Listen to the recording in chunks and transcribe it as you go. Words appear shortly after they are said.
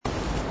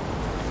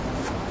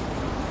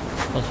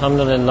الحمد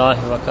لله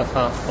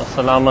وكفى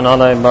وسلام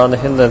على عباده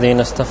الذين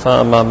اصطفى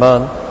أما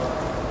بعد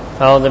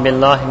أعوذ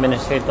بالله من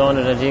الشيطان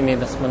الرجيم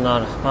بسم الله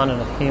الرحمن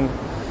الرحيم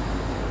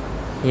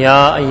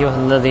يا أيها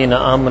الذين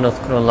آمنوا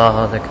اذكروا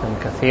الله ذكرا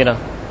كثيرا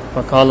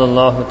وقال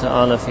الله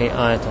تعالى في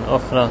آية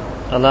أخرى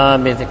ألا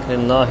بذكر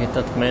الله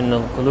تطمئن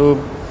القلوب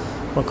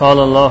وقال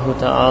الله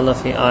تعالى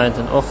في آية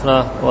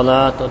أخرى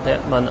ولا تطع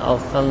من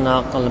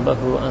أغفلنا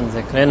قلبه عن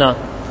ذكرنا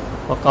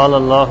وقال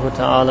الله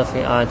تعالى في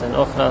آية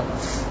أخرى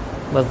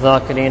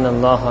والذاكرين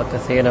الله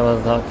كثيرا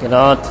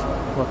والذاكرات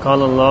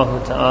وقال الله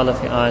تعالى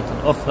في آية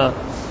أخرى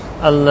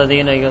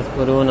الذين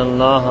يذكرون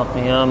الله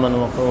قياما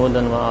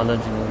وقعودا وعلى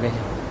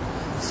جنوبهم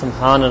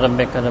سبحان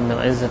ربك رب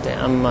العزة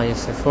عما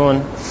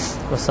يصفون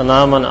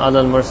وسلام على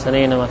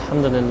المرسلين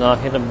والحمد لله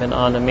رب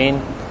العالمين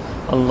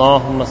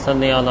اللهم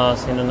صل على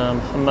سيدنا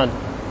محمد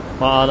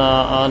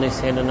وعلى آل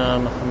سيدنا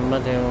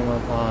محمد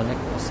وبارك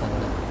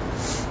وسلم.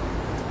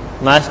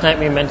 Last night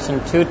we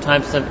mentioned two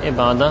types of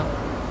ibadah,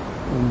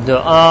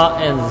 dua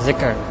and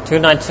zikr. 2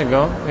 nights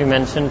ago we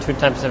mentioned two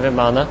types of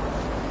ibadah,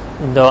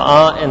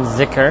 dua and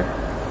zikr,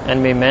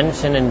 and we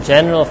mentioned in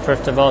general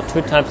first of all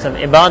two types of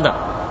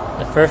ibadah.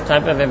 The first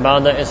type of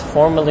ibadah is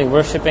formally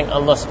worshipping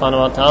Allah subhanahu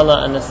wa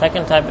ta'ala, and the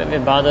second type of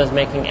ibadah is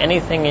making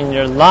anything in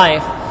your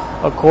life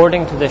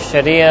according to the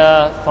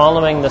sharia,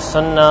 following the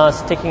sunnah,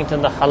 sticking to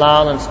the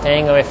halal and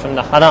staying away from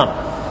the haram.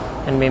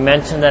 And we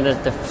mentioned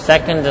that the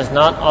second does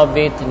not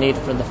obviate the need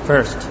for the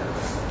first.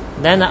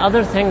 Then the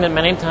other thing that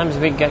many times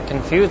we get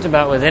confused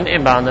about within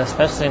ibadah,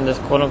 especially in this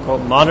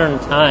quote-unquote modern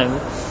time,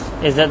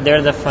 is that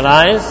they're the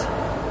faraiz,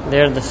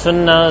 they're the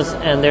sunnahs,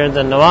 and they're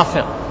the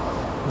nawafil.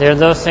 They're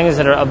those things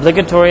that are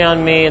obligatory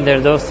on me,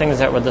 they're those things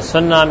that were the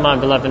sunnah of my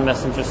beloved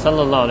Messenger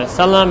sallallahu alaihi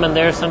wasallam, and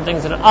there are some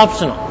things that are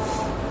optional.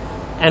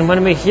 And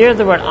when we hear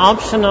the word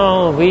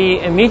optional, we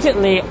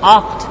immediately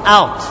opt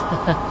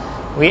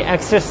out. We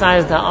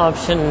exercise the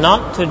option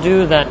not to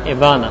do that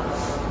ibadah.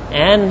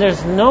 And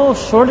there's no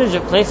shortage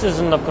of places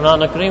in the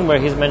Quran Kareem where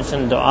He's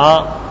mentioned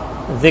dua,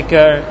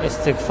 dhikr,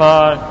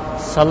 istighfar,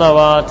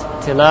 salawat,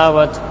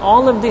 tilawat.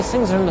 All of these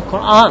things are in the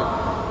Quran.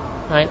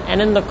 Right?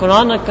 And in the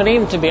Quran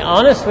Kareem, to be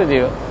honest with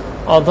you,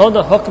 although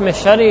the hukm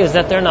shari is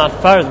that they're not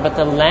farz, but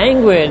the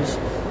language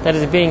that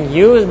is being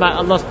used by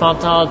Allah subhanahu wa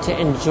ta'ala to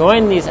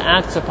enjoin these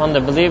acts upon the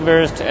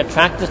believers, to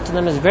attract us to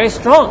them, is very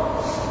strong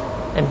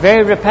and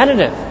very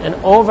repetitive, and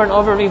over,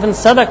 even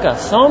sadaqah.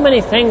 So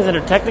many things that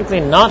are technically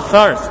not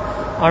farz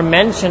are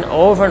mentioned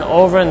over and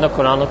over in the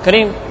Quran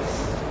al-Kareem.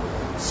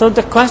 So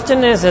the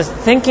question is, as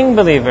thinking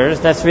believers,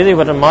 that's really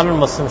what a modern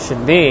Muslim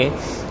should be,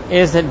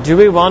 is that do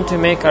we want to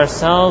make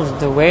ourselves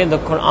the way the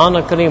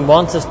Quran al-Kareem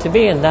wants us to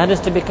be, and that is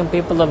to become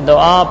people of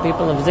dua,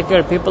 people of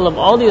zikr, people of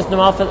all these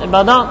nawafil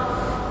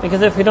ibadah.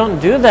 Because if we don't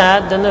do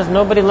that, then there's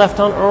nobody left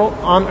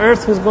on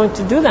earth who's going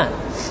to do that.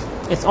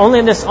 It's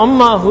only this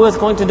ummah who is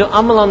going to do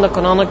amal on the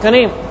Quran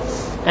al-Kareem.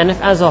 And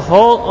if as a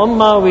whole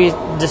ummah we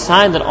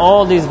decide that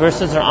all these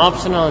verses are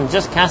optional and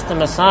just cast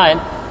them aside,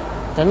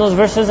 then those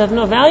verses have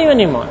no value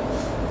anymore.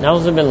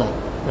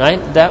 Na'uzubillah.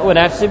 Right? That would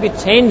actually be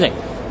changing.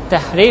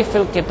 Tahrif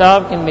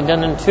al-kitab can be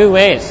done in two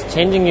ways.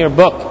 Changing your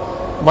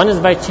book. One is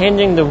by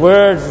changing the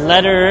words,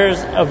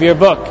 letters of your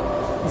book.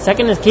 The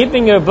second is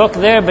keeping your book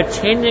there, but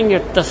changing your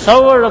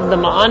tasawwur of the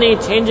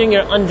ma'ani, changing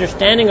your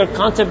understanding or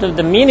concept of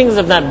the meanings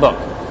of that book.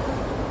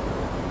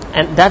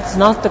 And that's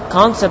not the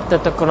concept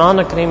that the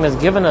Quran Kareem has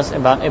given us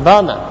about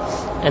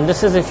ibadah. And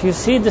this is, if you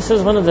see, this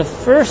is one of the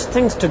first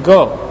things to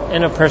go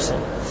in a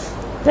person.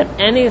 That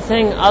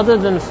anything other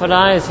than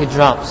faraiz he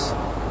drops.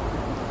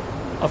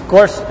 Of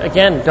course,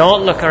 again,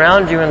 don't look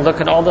around you and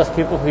look at all those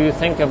people who you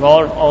think have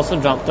all also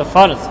dropped the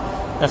farz.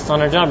 That's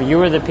not our job. You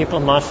were the people,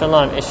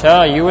 mashallah, of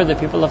Isha. You were the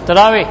people of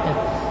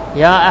Taraweeh.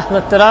 Ya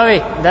Ahmad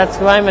Taraweeh. That's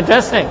who I'm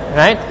addressing,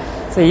 right?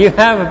 So you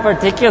have a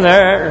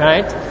particular,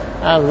 right,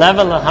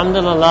 level,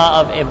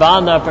 alhamdulillah, of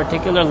ibadah, a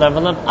particular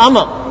level of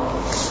amal.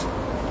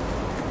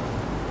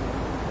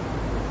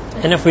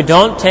 And if we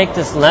don't take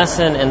this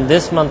lesson in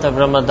this month of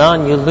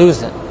Ramadan, you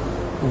lose it.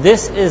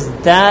 This is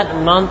that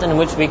month in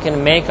which we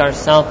can make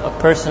ourselves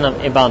a person of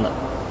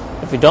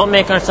ibadah. If we don't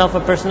make ourselves a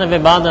person of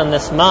ibadah in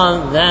this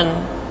month, then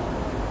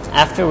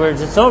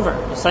afterwards it's over.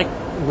 It's like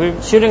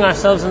we're shooting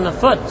ourselves in the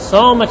foot.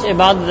 So much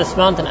ibadah this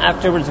month, and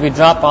afterwards we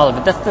drop all of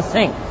it. That's the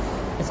thing.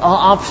 It's all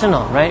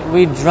optional, right?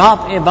 We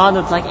drop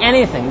ibadah like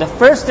anything. The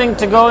first thing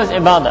to go is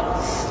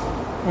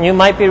ibadah. You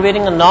might be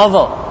reading a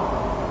novel.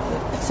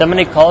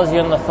 Somebody calls you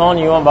on the phone,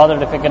 you won't bother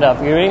to pick it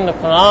up. You're reading the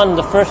Quran,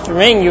 the first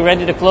ring, you're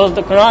ready to close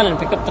the Quran and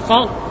pick up the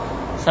phone.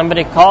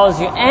 Somebody calls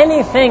you,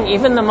 anything,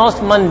 even the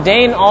most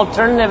mundane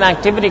alternative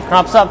activity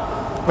crops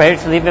up, ready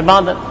to leave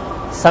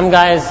ibadah. Some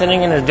guy is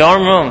sitting in his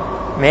dorm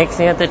room, makes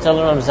niyat chal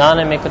Ramzan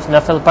and make kuch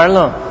nafil par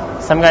lo.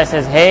 Some guy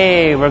says,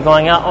 hey, we're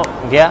going out.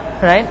 Oh,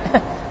 yeah, right?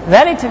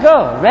 Ready to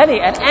go, ready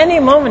at any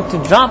moment to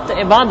drop the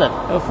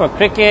ibadah. Go for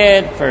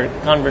cricket, for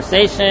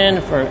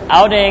conversation, for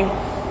outing.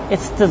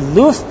 It's the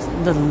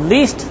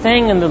least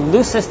thing and the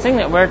loosest thing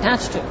that we're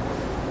attached to.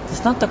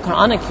 It's not the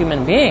Quranic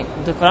human being.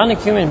 The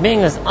Quranic human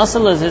being is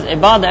asl, is his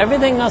ibadah.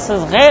 Everything else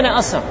is ghair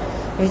asl.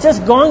 He's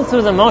just going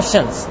through the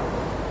motions.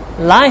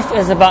 Life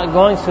is about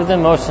going through the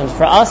motions.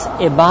 For us,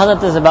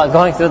 ibadat is about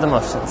going through the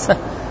motions.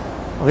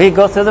 We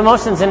go through the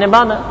motions in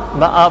ibadah.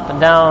 Up,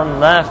 down,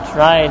 left,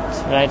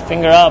 right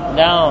finger up,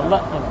 down.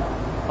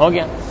 Ho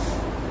gaya.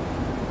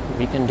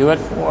 We can do it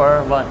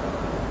for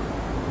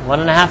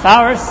 1.5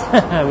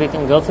 hours. We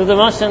can go through the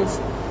motions.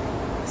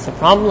 It's a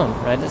problem,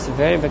 right? It's a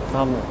very big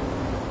problem.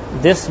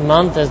 This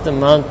month is the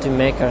month to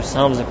make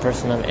ourselves a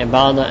person of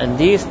ibadah, and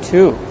these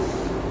two,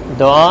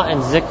 dua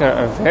and zikr,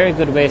 are very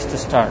good ways to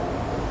start,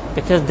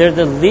 because they're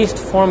the least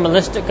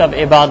formalistic of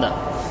ibadah.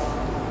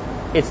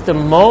 It's the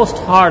most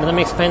hard. Let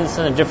me explain this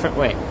in a different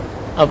way.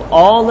 Of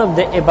all of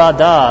the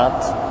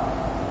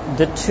ibadat,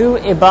 the two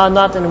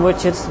ibadat in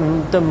which it's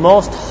the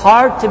most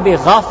hard to be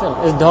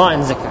ghafil is dua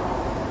and zikr.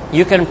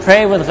 You can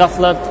pray with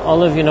ghaflat.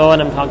 All of you know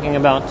what I'm talking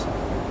about.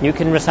 You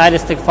can recite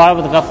istighfar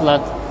with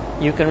ghaflat.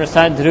 You can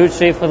recite Durood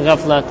Sharif with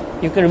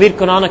ghaflat. You can read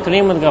Quran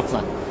Kareem with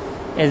ghaflat.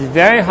 It's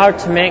very hard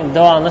to make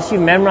dua unless you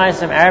memorize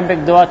some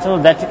Arabic dua tool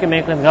that you can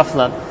make with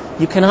ghaflat.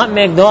 You cannot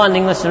make dua in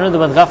English and Urdu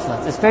with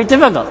ghaflat. It's very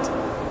difficult.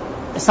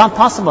 It's not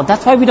possible.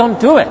 That's why we don't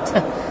do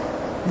it.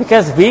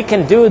 Because we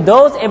can do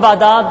those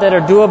ibadat that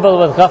are doable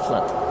with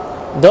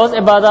ghaflat. Those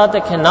ibadat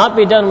that cannot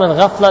be done with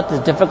ghaflat is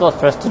difficult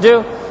for us to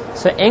do.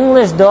 So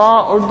English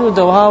dua, Urdu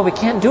dua, we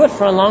can't do it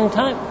for a long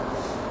time.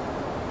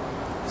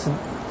 So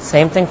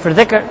same thing for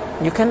dhikr.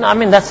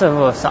 That's an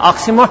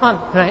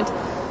oxymoron, right?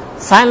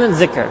 Silent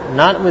zikr,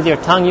 not with your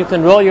tongue. You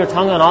can roll your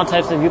tongue on all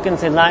types of, you can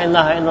say La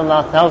ilaha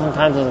illallah 1,000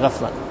 times with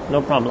ghaflat.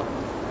 No problem.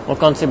 Wo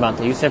kaun si baat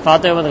hai? You say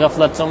Fatiha with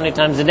ghaflat so many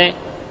times a day.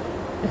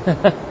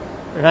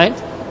 Right?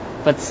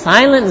 But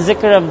silent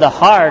zikr of the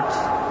heart,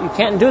 you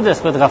can't do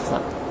this with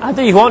ghaflat.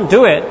 Either you won't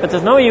do it, but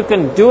there's no way you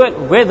can do it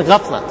with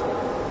ghaflat.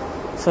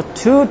 So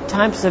two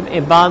types of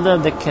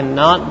ibadah that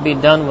cannot be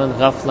done with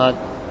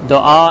ghaflat: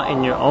 dua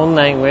in your own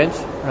language,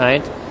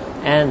 right?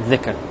 And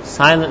zikr,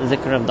 silent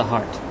zikr of the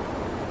heart,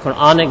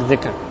 Quranic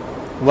zikr.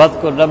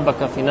 وَاذْكُرْ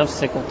رَبَّكَ فِي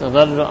نَفْسِكَ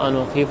تَضَرُّعًا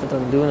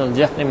وَخِيفَةً دُونَ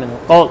الْجَهْرِ مِنَ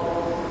الْقَوْلِ.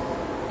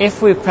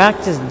 If we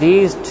practice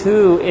these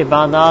two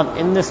ibadat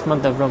in this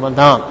month of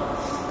Ramadan,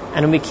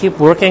 and we keep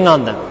working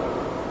on them,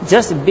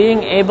 just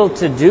being able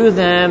to do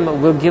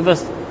them will give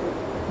us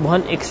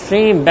one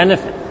extreme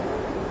benefit,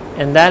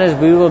 and that is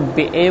we will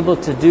be able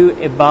to do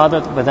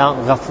ibadat without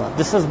ghafla.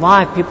 This is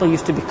why people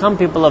used to become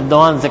people of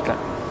dua and zikr.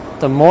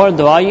 The more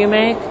dua you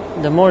make,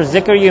 the more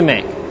zikr you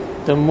make,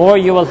 the more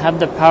you will have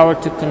the power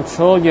to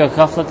control your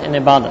ghaflat in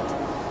ibadat.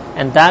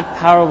 And that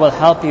power will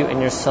help you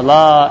in your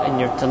salah, in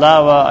your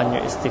tilawah, in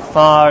your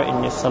istighfar,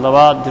 in your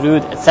salawat,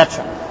 durood,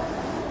 etc.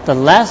 The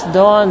less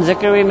dua and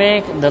zikr we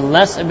make, the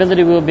less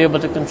ability we will be able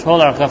to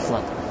control our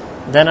ghaflat.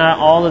 Then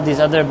all of these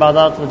other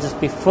ibadat will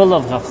just be full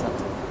of ghaflat.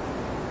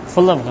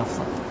 Full of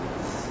ghaflat.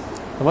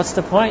 What's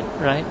the point,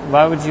 right?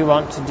 Why would you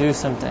want to do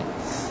something?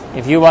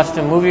 If you watched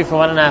a movie for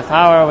 1.5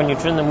 hours, when you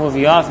turn the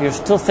movie off, you're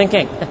still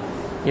thinking.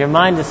 Your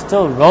mind is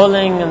still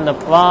rolling in the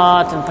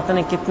plot, and pata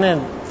nahi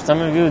kitne, some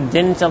of you,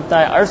 din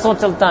chalta hai, arso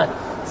chalta hai,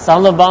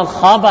 saalo baad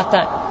khwaab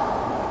aata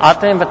hai,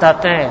 aate hain,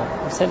 batate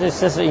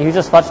hain. You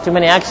just watch too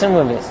many action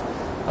movies.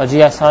 Oh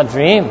gee, I saw a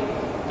dream,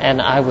 and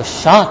I was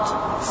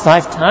shot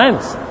 5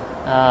 times,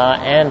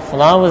 and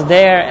Fulan was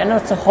there, and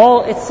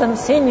it's some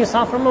scene you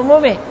saw from a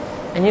movie,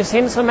 and you've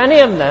seen so many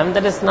of them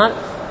that it's not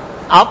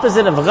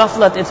opposite of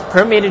ghaflat. It's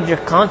permeated your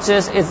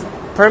conscious, it's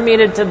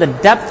permeated to the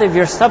depth of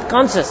your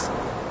subconscious.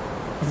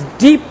 It's a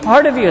deep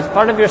part of you, it's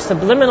part of your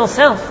subliminal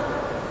self.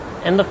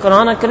 And the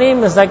Quran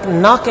Kareem is like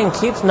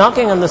keeps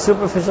knocking on the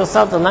superficial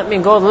self, and let me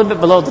go a little bit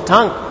below the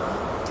tongue.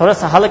 Thoda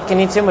sa halak ke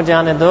niche mujhe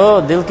aane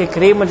do, dil ke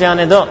kareeb mujhe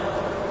aane do.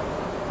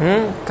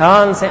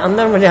 Kaan se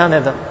andar mujhe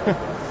aane do.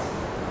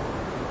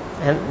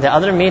 And the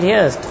other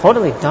media is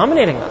totally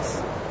dominating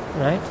us,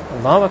 right?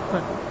 Allahu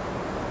Akbar.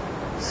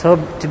 So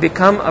to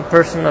become a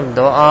person of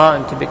dua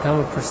and to become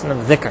a person of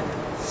dhikr,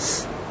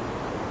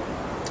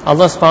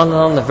 Allah subhanahu wa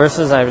ta'ala, in the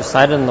verses I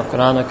recited in the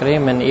Quran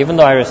Kareem, and even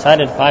though I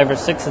recited 5 or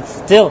 6, it's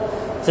still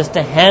just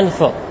a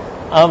handful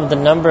of the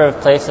number of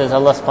places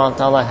Allah subhanahu wa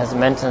ta'ala has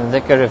mentioned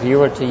dhikr. If you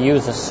were to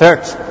use a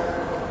search,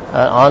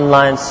 an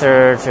online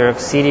search or a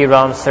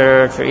CD-ROM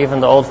search, or even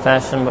the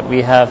old-fashioned, what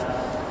we have,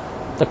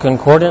 the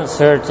concordant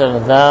search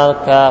of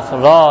Dhal, Kaf,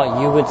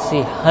 Ra, you would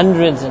see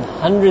hundreds and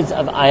hundreds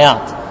of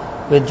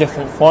ayat with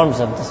different forms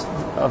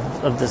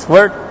of this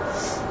word.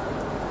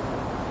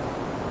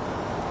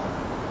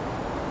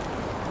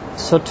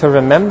 So to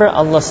remember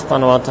Allah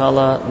subhanahu wa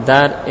ta'ala,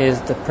 that is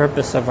the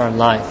purpose of our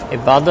life.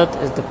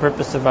 Ibadat is the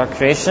purpose of our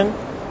creation,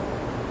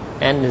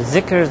 and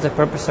zikr is the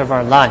purpose of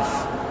our life.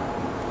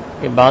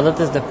 Ibadat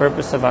is the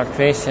purpose of our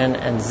creation,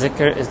 and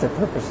zikr is the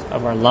purpose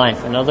of our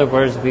life. In other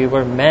words, we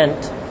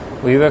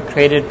were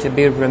created to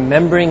be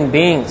remembering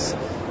beings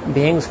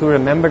who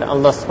remembered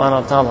Allah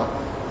subhanahu wa ta'ala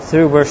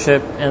through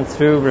worship and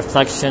through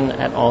reflection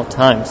at all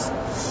times.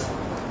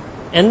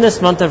 In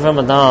this month of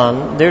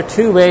Ramadan, there are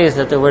 2 ways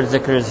that the word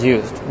zikr is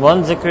used.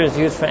 One, zikr is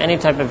used for any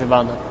type of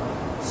ibadah.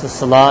 So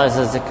salah is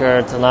a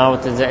zikr,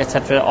 tilawat is a zikr,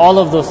 etc. All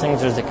of those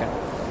things are zikr.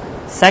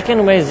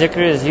 Second way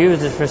zikr is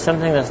used is for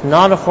something that's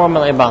not a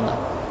formal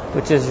ibadah.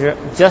 which is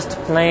just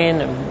plain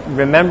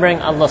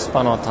remembering Allah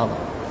subhanahu wa ta'ala.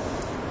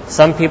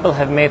 Some people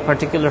have made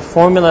particular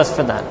formulas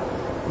for that.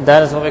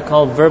 That is what we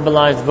call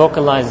verbalized,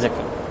 vocalized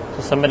zikr.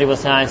 So somebody will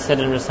say, I sit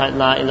and recite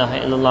La ilaha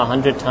illallah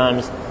 100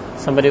 times.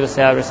 Somebody will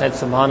say, I recite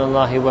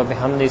Subhanallah wa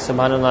bihamdi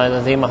Subhanallah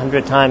al-azim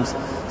 100 times.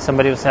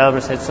 Somebody will say, I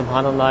recite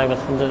Subhanallah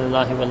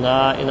walhamdulillah wa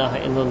la ilaha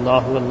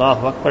illallah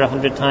wallahu akbar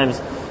 100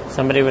 times.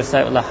 Somebody will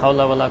recite La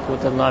hawla wa la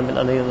quwwata illa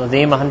billahi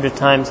al-azim 100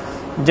 times.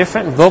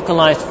 Different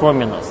vocalized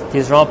formulas.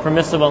 These are all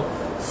permissible.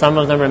 Some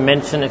of them are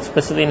mentioned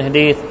explicitly in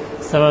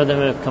hadith. Some of them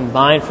are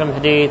combined from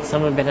hadith.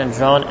 Some have been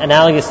drawn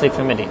analogously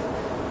from hadith.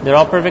 They're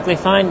all perfectly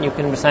fine. You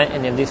can recite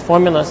any of these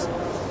formulas.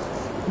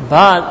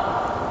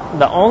 But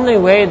the only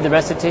way the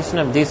recitation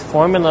of these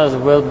formulas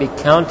will be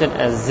counted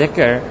as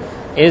zikr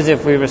is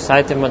if we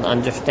recite them with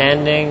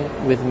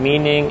understanding, with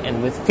meaning,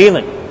 and with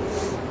feeling.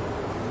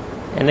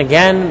 And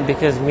again,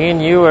 because me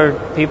and you are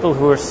people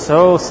who are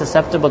so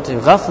susceptible to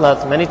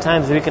ghaflat, many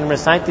times we can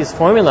recite these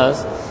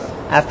formulas.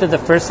 After the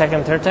first,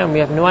 second, third time, we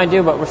have no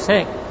idea what we're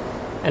saying.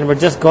 And we're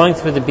just going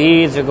through the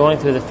beads, or going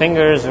through the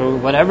fingers, or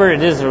whatever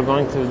it is, or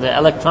going through the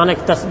electronic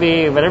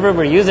tasbih, whatever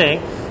we're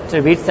using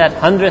to reach that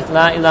 100th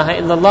La ilaha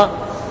illallah.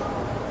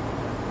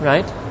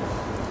 Right?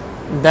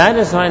 That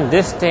is why in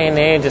this day and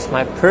age, it's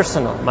my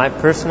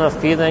personal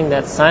feeling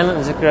that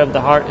silent zikr of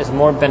the heart is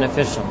more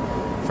beneficial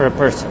for a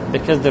person.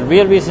 Because the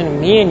real reason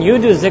me and you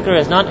do zikr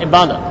is not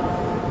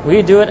ibadah.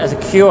 We do it as a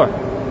cure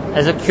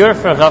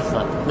for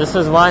ghaflat. This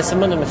is why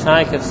some of the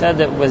mashayikh have said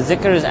that with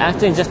zikr is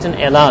actually just an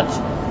ilaj.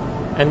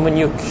 And when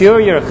you cure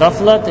your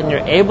ghaflat and you're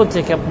able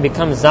to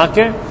become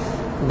zakir,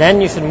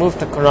 then you should move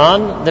to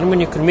Quran. Then when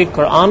you can read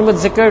Quran with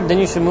zikr, then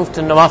you should move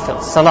to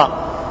nawafil,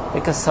 salat.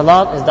 Because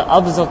salat is the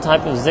afzal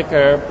type of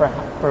zikr,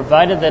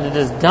 provided that it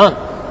is done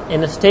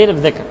in a state of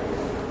zikr.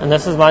 And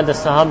this is why the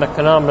Sahaba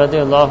Kiram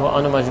radiallahu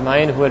anhum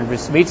ajma'in who had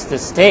reached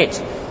this stage,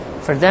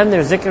 for them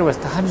their zikr was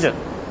tahajjud.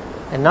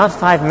 And not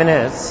 5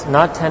 minutes,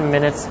 not 10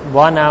 minutes,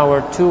 1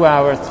 hour, 2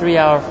 hours, 3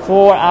 hours,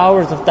 4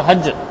 hours of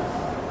tahajjud.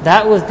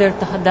 That was their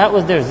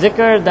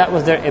zikr, that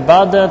was their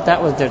ibadah,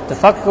 that was their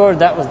tafakkur,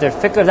 that was their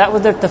fikr, that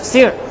was their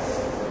tafsir.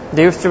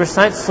 They used to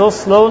recite so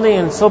slowly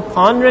and so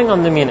pondering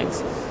on the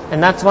meanings.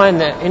 And that's why in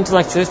the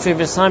intellectual history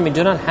of Islam, you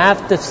do not have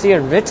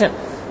tafsir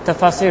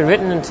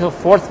written until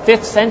 4th,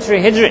 5th century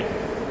Hijri.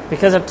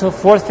 Because up till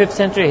 4th, 5th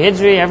century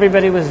Hijri,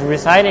 everybody was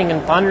reciting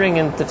and pondering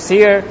in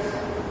tafsir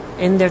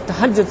in their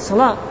tahajjud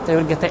salah. They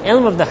would get the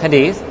ilm of the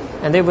hadith,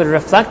 and they would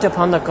reflect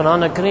upon the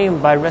Quran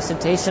al-Kareem by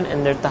recitation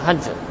in their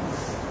tahajjud.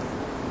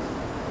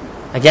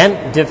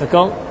 Again,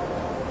 difficult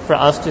for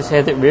us to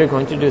say that we're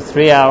going to do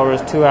 3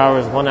 hours, 2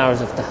 hours, 1 hour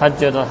of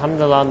tahajjud.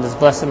 Alhamdulillah, in this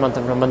blessed month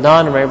of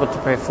Ramadan, we're able to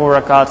pray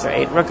 4 rakats or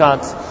 8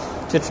 rakats.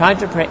 To try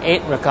to pray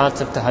 8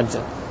 rakats of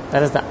tahajjud.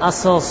 That is the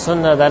asl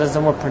sunnah, that is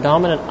the more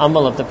predominant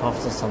amal of the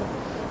Prophet ﷺ.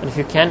 But if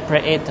you can't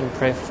pray 8, then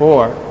pray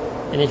 4.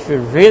 And if you're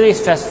really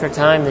stressed for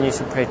time, then you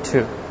should pray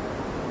 2.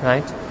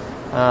 Right?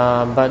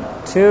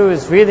 But 2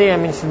 is really,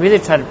 you should really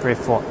try to pray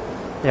 4.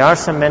 There are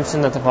some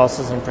mention that the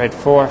Prophet ﷺ prayed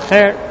 4.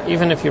 Khair,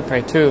 even if you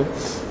pray 2.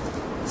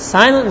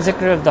 Silent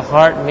zikr of the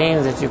heart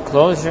means that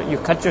you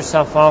cut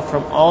yourself off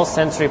from all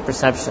sensory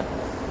perception.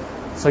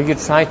 So you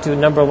try to,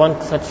 number one,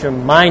 cut your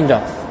mind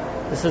off.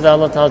 This is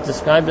Allah Ta'ala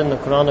described in the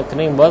Quran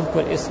al-Kareem,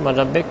 وَذْكُرْ إِسْمَ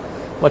رَبِّكَ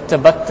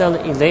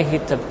وَتَبَتَّلْ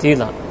إِلَيْهِ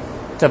تَبْتِيلًا.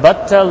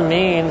 Tabattul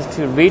means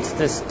to reach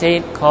the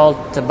state called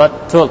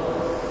tabattul.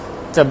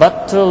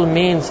 Tabattul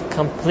means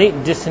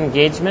complete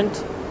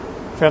disengagement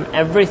from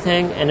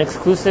everything and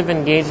exclusive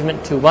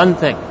engagement to one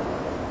thing.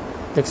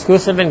 The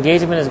exclusive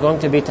engagement is going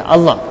to be to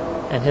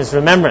Allah and His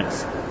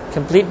remembrance.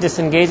 Complete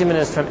disengagement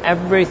is from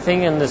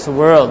everything in this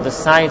world, the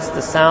sights,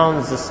 the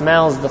sounds, the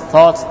smells, the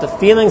thoughts, the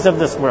feelings of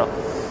this world.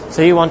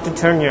 So you want to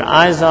turn your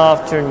eyes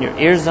off, turn your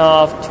ears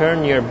off,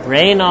 turn your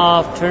brain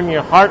off, turn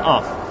your heart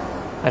off.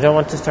 I don't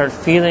want to start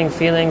feeling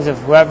feelings of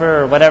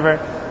whoever or whatever.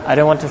 I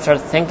don't want to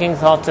start thinking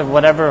thoughts of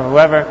whatever or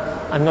whoever.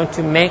 I'm going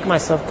to make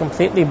myself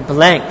completely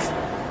blank.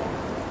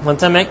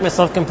 Once I make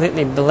myself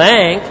completely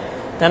blank,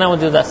 then I will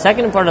do that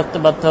second part of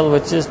tabattul,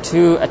 which is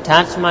to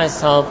attach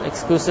myself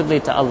exclusively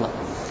to Allah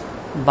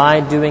by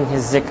doing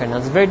His zikr. Now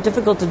it's very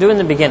difficult to do in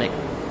the beginning.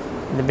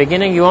 In the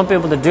beginning you won't be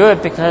able to do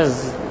it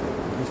because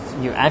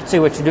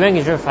what you're doing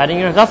is you're fighting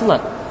your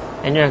ghaflat.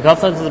 And your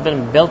ghaflat has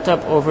been built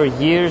up over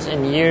years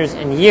and years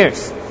and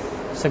years.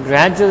 So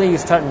gradually you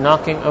start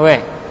knocking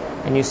away.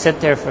 And you sit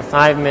there for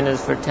 5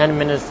 minutes, for 10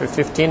 minutes, for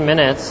 15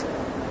 minutes.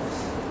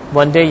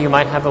 One day you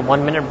might have a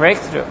 1 minute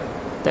breakthrough.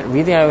 That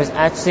really I was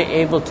actually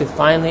able to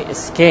finally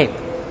escape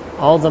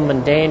all the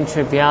mundane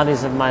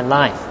trivialities of my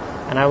life.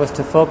 And I was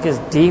to focus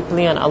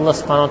deeply on Allah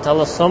subhanahu wa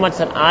ta'ala so much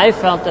that I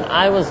felt that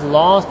I was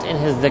lost in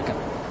His dhikr.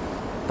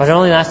 But it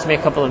only lasted me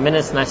a couple of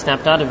minutes and I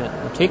snapped out of it.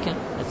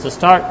 It's a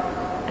start.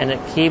 And it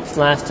keeps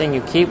lasting.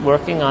 You keep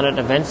working on it.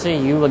 Eventually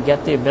you will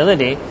get the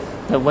ability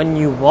that when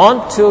you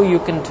want to, you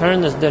can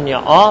turn this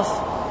dunya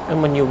off.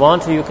 And when you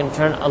want to, you can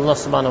turn Allah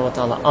subhanahu wa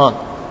ta'ala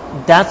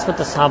on. That's what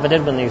the Sahaba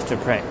did when they used to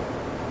pray.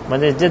 When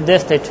they did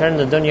this, they turned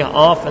the dunya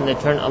off and they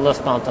turned Allah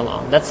subhanahu wa ta'ala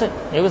on. That's it.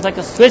 It was like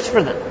a switch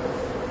for them.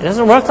 It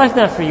doesn't work like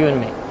that for you and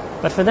me.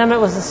 But for them it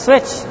was a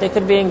switch. They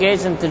could be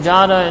engaged in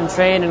tijara and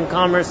trade and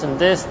commerce and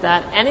this,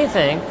 that,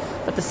 anything.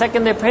 But the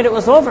second they prayed, it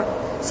was over.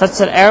 Such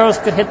that arrows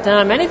could hit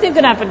them, anything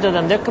could happen to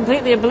them. They're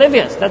completely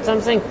oblivious. That's what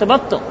I'm saying,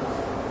 tabattul.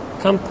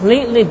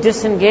 Completely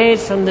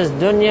disengaged from this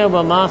dunya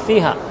wa ma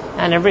fiha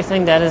and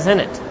everything that is in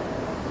it.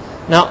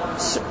 Now,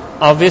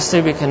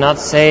 obviously we cannot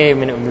say, it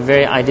would be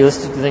very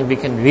idealistic to think we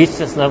can reach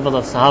this level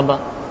of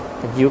sahaba.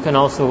 That you can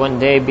also one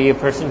day be a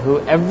person who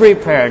every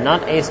prayer,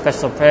 not a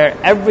special prayer,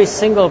 every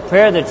single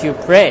prayer that you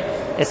pray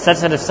is such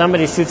that if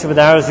somebody shoots you with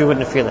arrows, you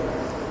wouldn't feel it.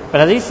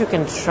 But at least you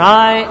can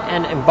try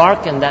and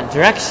embark in that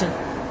direction.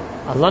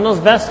 Allah knows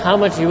best how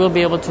much you will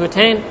be able to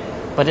attain,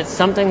 but it's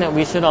something that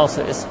we should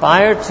also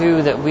aspire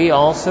to, that we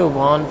also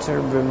want to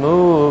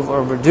remove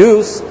or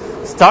reduce,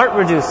 start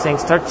reducing,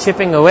 start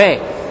chipping away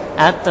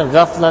at the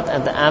ghaflat,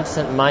 at the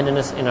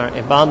absent-mindedness in our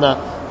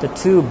ibadah. The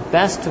two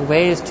best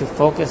ways to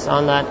focus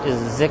on that is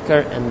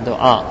zikr and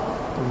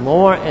dua. The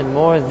more and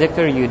more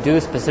zikr you do,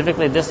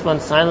 specifically this one,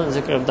 silent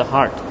zikr of the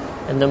heart,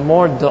 and the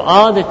more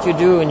dua that you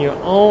do in your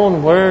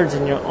own words,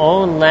 in your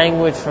own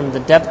language, from the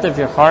depth of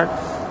your heart,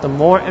 the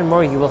more and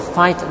more you will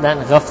fight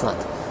that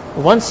ghaflat.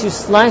 Once you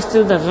slice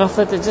through the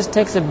ghaflat, it just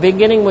takes a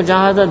beginning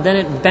mujahadah, then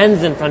it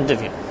bends in front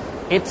of you.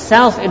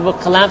 Itself, it will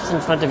collapse in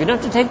front of you. You don't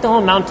have to take the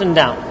whole mountain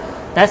down.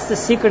 That's the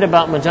secret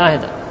about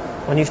mujahidah.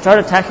 When you start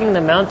attacking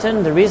the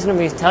mountain, the reason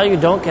we tell you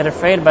don't get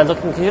afraid by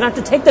looking, because you don't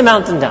have to take the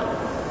mountain down.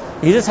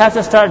 You just have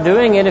to start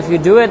doing it. If you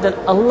do it, then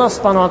Allah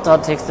subhanahu wa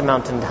ta'ala takes the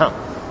mountain down.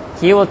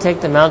 He will take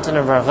the mountain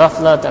of our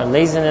ghaflat, our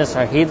laziness,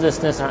 our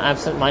heedlessness, our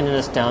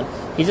absent-mindedness down.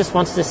 He just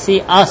wants to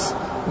see us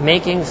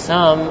making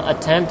some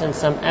attempt and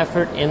some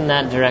effort in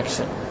that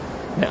direction.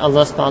 May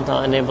Allah subhanahu wa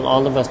ta'ala enable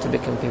all of us to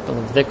become people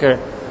of dhikr,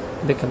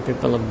 become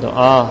people of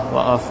dua.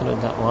 Wa akhiru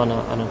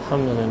da'wana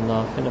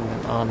alhamdulillahi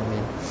rabbil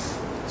alameen.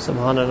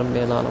 Subhana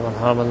rabbiyal a'la wal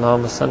hamd.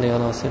 Allahumma salli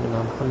ala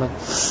sayyidina Muhammad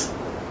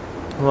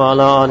wa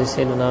ala ali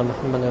sayyidina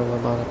Muhammad wa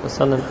barik wa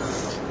sallam.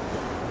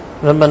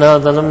 ربنا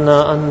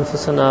ظلمنا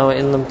أنفسنا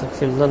وإن لم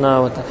تغفر لنا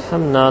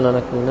وترحمنا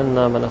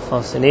لنكونن من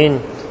الخاسرين.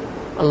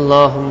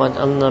 اللهم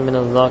اجعلنا من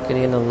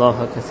الذاكرين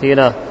الله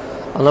كثيرا.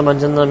 اللهم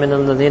اجعلنا من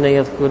الذين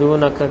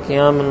يذكرونك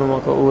قياما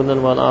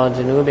وقعودا وعلى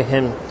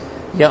جنوبهم.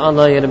 Ya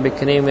Allah, Ya Rabbi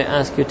Kareem, we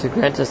ask you to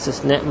grant us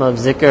this ni'mah of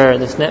zikr,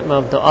 this ni'mah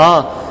of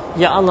dua.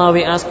 Ya Allah,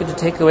 we ask you to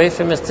take away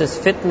from us this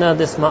fitna,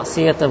 this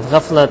ma'siyat of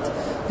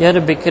ghaflat. Ya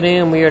Rabbi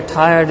Kareem, we are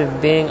tired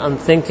of being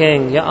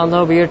unthinking. Ya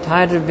Allah, we are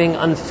tired of being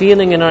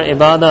unfeeling in our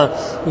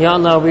ibadah. Ya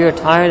Allah, we are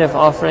tired of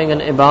offering an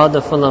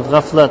ibadah full of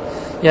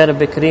ghaflat. Ya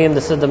Rabbi Kareem,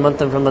 this is the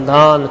month of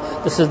Ramadan.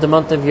 This is the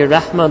month of your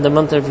rahmah, the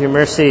month of your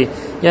mercy.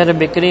 Ya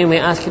Rabbi Kareem, we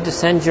ask you to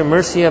send your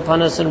mercy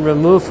upon us and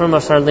remove from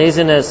us our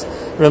laziness,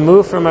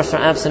 remove from us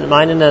our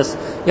absent-mindedness.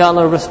 Ya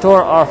Allah,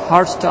 restore our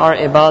hearts to our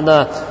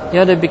ibadah.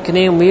 Ya Rabbi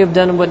Kareem, we have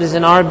done what is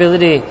in our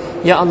ability.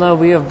 Ya Allah,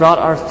 we have brought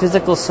our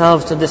physical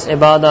selves to this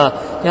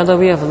ibadah. Ya Allah,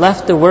 we have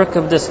left the work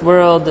of this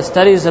world, the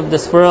studies of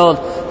this world.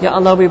 Ya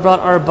Allah, we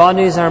brought our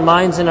bodies, our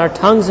minds and our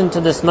tongues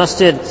into this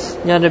masjid.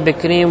 Ya Rabbi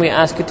Kareem, we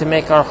ask you to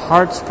make our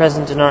hearts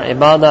present in our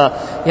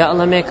ibadah. Ya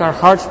Allah, make our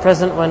hearts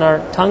present when our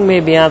tongue may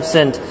be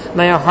absent.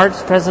 May our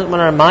hearts present when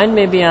our mind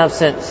may be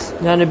absent.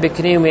 Ya Rabbi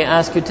Kareem, we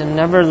ask you to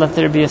never let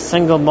there be a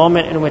single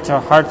moment in which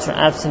our hearts are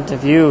absent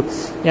of you.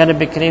 Ya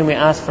Rabbi Kareem, we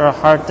ask for a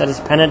heart that is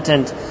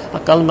penitent, a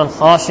qalban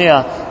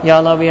khashiya. Ya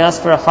Allah, we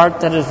ask for a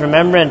heart that is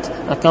remembrant,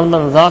 a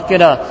qalban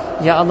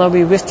dhakira. Ya Allah,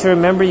 we wish to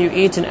remember you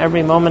each and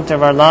every moment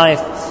of our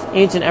life,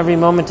 each and every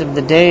moment of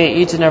the day,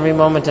 each and every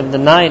moment of the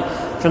night,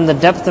 from the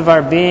depth of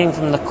our being,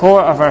 from the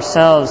core of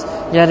ourselves.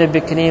 Ya Rabbi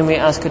Kareem, we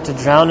ask you to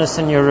drown us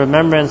in your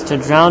remembrance, to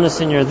drown us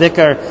in your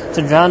dhikr,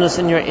 to drown us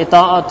in your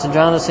ita'at, to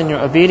drown us in your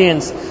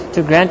obedience,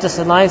 to grant us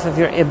a life of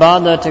your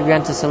ibadah, to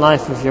grant us a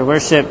life of your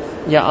worship.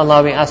 Ya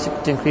Allah, we ask you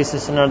to increase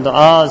us in our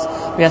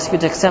du'as. We ask you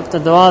to accept the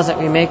du'as that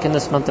we make in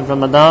this month of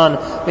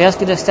Ramadan. We ask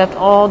you to accept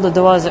all the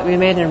du'as that we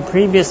made in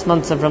previous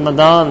months of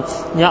Ramadan.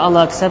 Ya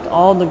Allah, accept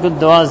all the good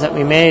du'as that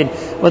we made,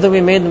 whether we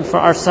made them for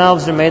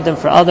ourselves or made them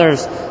for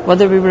others,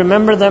 whether we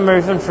remember them or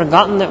even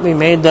forgotten that we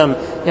made them.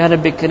 Ya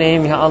Rabbi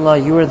Kareem, Ya Allah,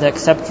 you are the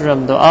acceptor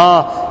of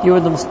dua. You are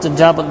the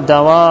mustajab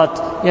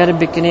al-dawat. Ya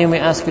Rabbi Kareem, we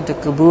ask you to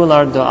kabul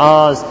our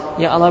du'as.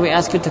 Ya Allah, we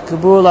ask you to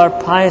kabul our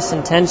pious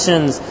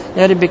intentions.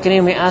 Ya Rabbi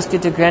Kareem, we ask you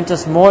to grant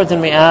us more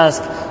than we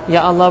ask.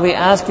 Ya Allah, we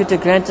ask you to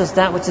grant us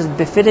that which is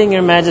befitting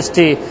your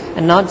majesty,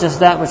 and not just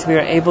that which we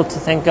are able to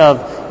think of.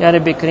 Ya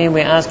Rabbi Kareem,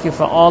 we ask you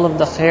for all of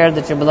the khair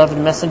that your beloved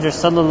Messenger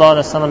sallallahu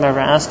alaihi wasallam ever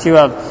asked you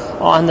of,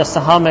 and the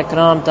Sahaba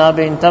Ikram,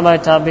 Tabi'in,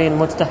 Tabai Tabi'in,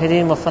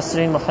 Mujtahideen,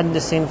 Mufassirin,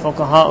 Muhaddiseen,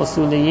 Fuqaha,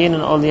 Usuliyin,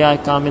 and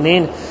Awliya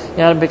Kamilin.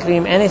 Ya Rabbi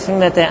Kareem, anything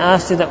that they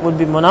asked you that would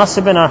be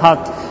munasib in our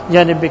haqq,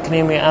 Ya Rabbi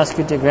Kareem, we ask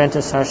you to grant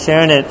us our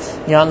share in it.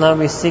 Ya Allah,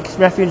 we seek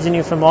refuge in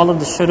you from all of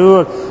the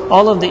shurur,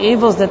 all of the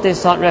evils that they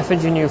sought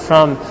refuge in you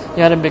from.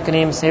 Ya Rabbi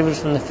Kareem, save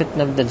us from the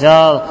fitna of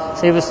Dajjal,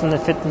 save us from the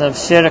fitna of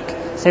shirk,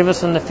 save us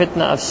from the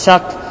fitna of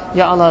shak.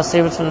 Ya Allah,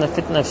 save us from the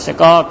fitna of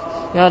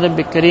shiqaq. Ya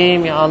Rabbi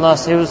Kareem, Ya Allah,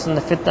 save us from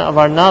the fitna of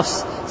our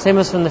nafs. Save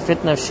us from the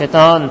fitna of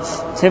shaitan.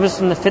 Save us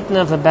from the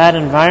fitna of a bad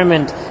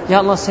environment. Ya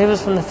Allah, save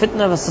us from the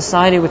fitna of a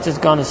society which has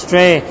gone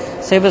astray.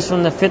 Save us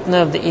from the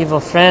fitna of the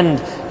evil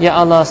friend. Ya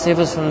Allah, save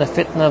us from the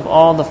fitna of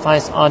all the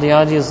false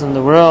ideologies in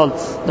the world,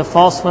 the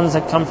false ones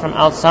that come from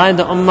outside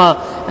the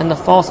ummah, and the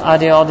false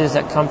ideologies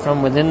that come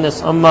from within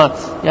this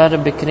ummah. Ya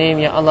Rabbi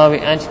Kareem, Ya Allah, we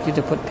ask you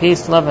to put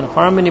peace, love and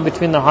harmony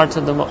between the hearts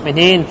of the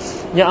mu'mineen.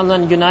 Ya Allah,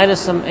 and unite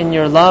us in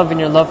your love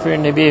for your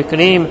Nabi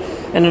Kareem,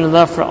 and in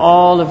love for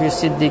all of your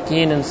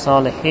Siddiqeen and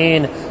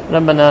Salihin.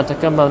 ربنا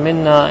تقبل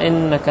منا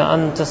إنك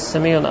أنت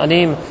السميع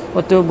العليم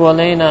وتوب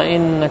علينا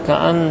إنك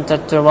أنت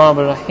التواب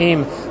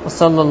الرحيم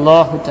وصلى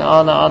الله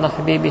تعالى على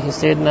حبيبه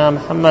سيدنا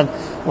محمد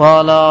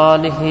وعلى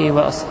آله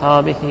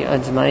وأصحابه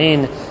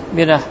أجمعين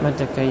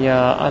برحمتك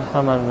يا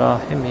أرحم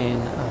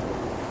الراحمين.